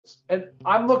And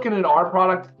I'm looking at our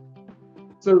product.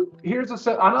 So here's a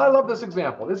set, and I love this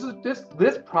example.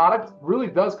 This product really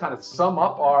does kind of sum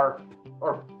up our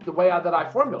or the way that I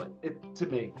formulate it to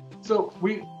me. So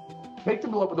we take the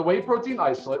whey protein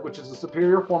isolate, which is a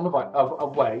superior form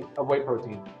of whey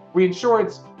protein. We ensure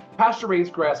it's pasture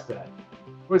raised, grass fed.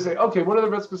 We say, okay, what are the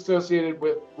risks associated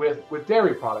with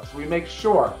dairy products? We make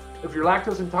sure if you're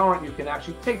lactose intolerant, you can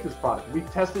actually take this product. We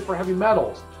test it for heavy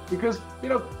metals because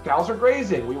cows are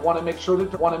grazing. We want to make sure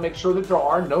that there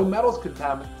are no metals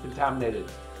contaminated.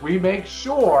 We make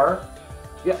sure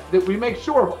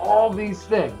of all these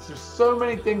things. There's so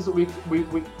many things that we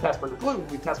test for gluten.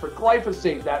 We test for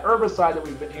glyphosate, that herbicide that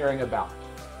we've been hearing about.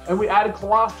 And we added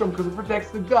colostrum because it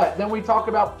protects the gut. Then we talk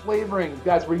about flavoring.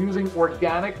 Guys, we're using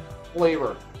organic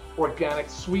flavor, organic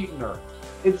sweetener.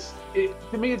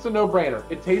 To me, it's a no-brainer.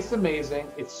 It tastes amazing.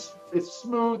 It's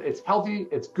smooth. It's healthy.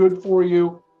 It's good for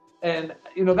you. And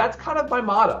that's kind of my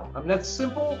motto. I mean, that's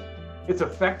simple. It's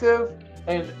effective.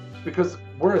 And because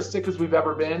we're as sick as we've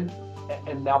ever been,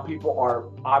 and now people are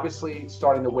obviously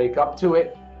starting to wake up to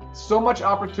it. So much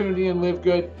opportunity in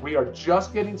LiveGood. We are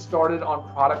just getting started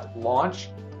on product launch.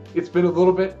 It's been a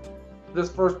little bit,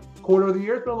 this first quarter of the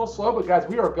year, it's been a little slow, but guys,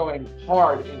 we are going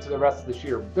hard into the rest of this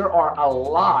year. There are a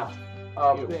lot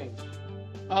of things.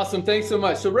 Awesome, thanks so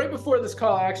much. So right before this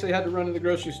call, I actually had to run to the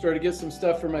grocery store to get some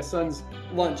stuff for my son's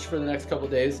lunch for the next couple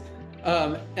of days.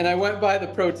 And I went by the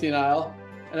protein aisle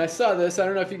and I saw this. I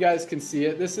don't know if you guys can see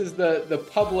it. This is the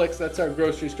Publix, that's our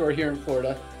grocery store here in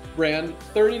Florida, brand,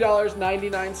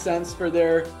 $30.99 for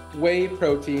their whey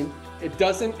protein. It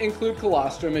doesn't include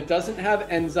colostrum. It doesn't have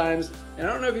enzymes. And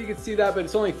I don't know if you can see that, but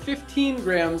it's only 15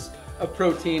 grams of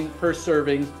protein per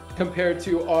serving compared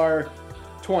to our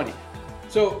 20.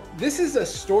 So this is a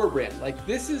store brand. Like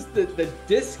this is the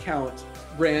discount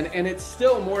brand, and it's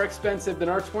still more expensive than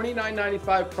our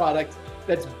 $29.95 product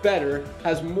that's better,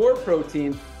 has more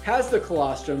protein, has the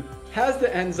colostrum, has the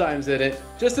enzymes in it.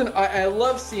 I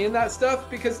love seeing that stuff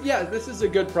because yeah, this is a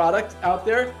good product out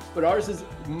there, but ours is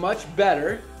much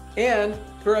better and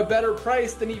for a better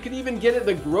price than you can even get at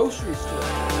the grocery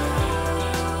store.